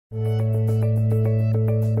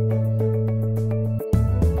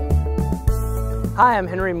Hi, I'm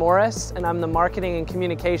Henry Morris, and I'm the Marketing and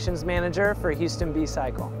Communications Manager for Houston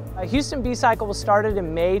BCycle. Houston BCycle was started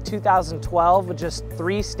in May 2012 with just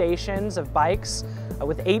 3 stations of bikes,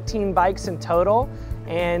 with 18 bikes in total.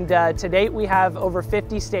 And to date, we have over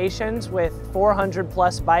 50 stations with 400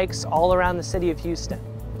 plus bikes all around the city of Houston.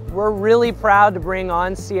 We're really proud to bring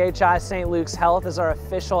on CHI St. Luke's Health as our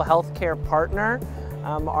official healthcare partner.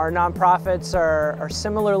 Our nonprofits are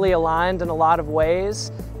similarly aligned in a lot of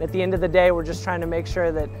ways. At the end of the day, we're just trying to make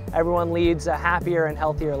sure that everyone leads a happier and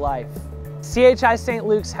healthier life. CHI St.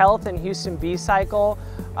 Luke's Health and Houston BCycle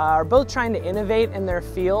are both trying to innovate in their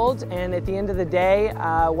field, and at the end of the day,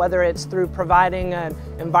 whether it's through providing an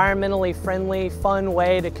environmentally friendly, fun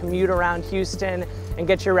way to commute around Houston and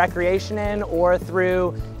get your recreation in, or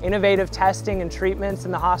through innovative testing and treatments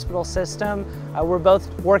in the hospital system, we're both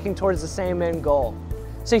working towards the same end goal.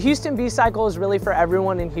 So Houston BCycle is really for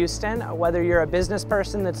everyone in Houston, whether you're a business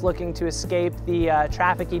person that's looking to escape the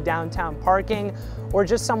trafficy downtown parking, or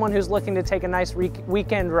just someone who's looking to take a nice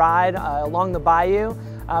weekend ride along the bayou.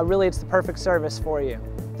 Really, it's the perfect service for you.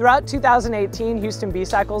 Throughout 2018, Houston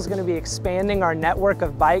BCycle is going to be expanding our network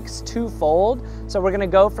of bikes twofold. So we're going to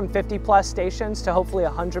go from 50 plus stations to hopefully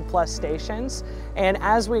 100 plus stations. And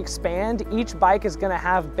as we expand, each bike is going to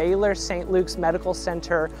have Baylor St. Luke's Medical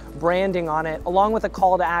Center branding on it, along with a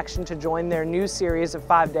call to action to join their new series of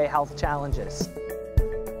 5-day health challenges.